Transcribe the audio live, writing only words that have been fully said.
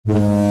Hey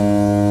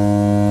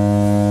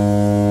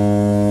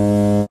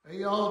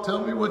y'all,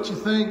 tell me what you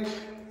think.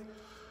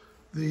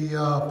 The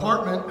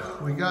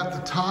apartment, we got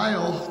the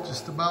tile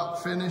just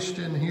about finished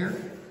in here.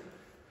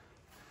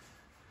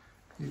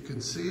 You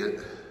can see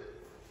it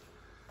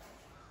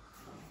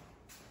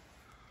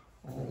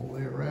all the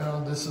way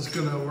around. This is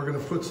we're gonna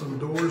put some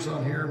doors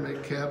on here and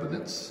make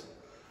cabinets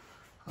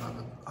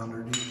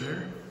underneath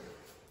there.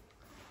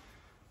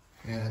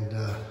 And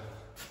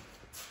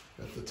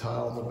got the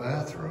tile in the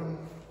bathroom.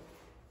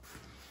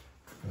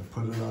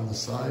 Gonna put it on the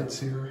sides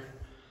here,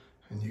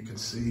 and you can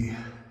see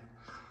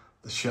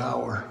the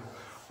shower.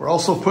 We're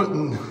also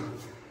putting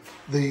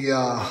the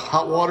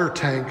hot water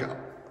tank,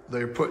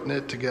 they're putting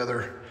it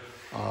together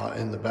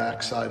in the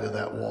back side of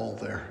that wall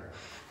there.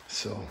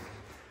 So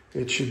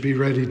it should be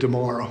ready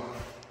tomorrow.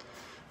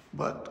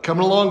 But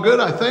coming along good,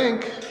 I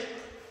think.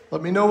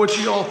 Let me know what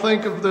you all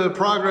think of the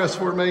progress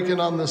we're making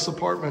on this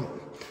apartment,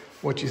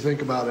 what you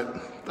think about it.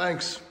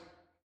 Thanks.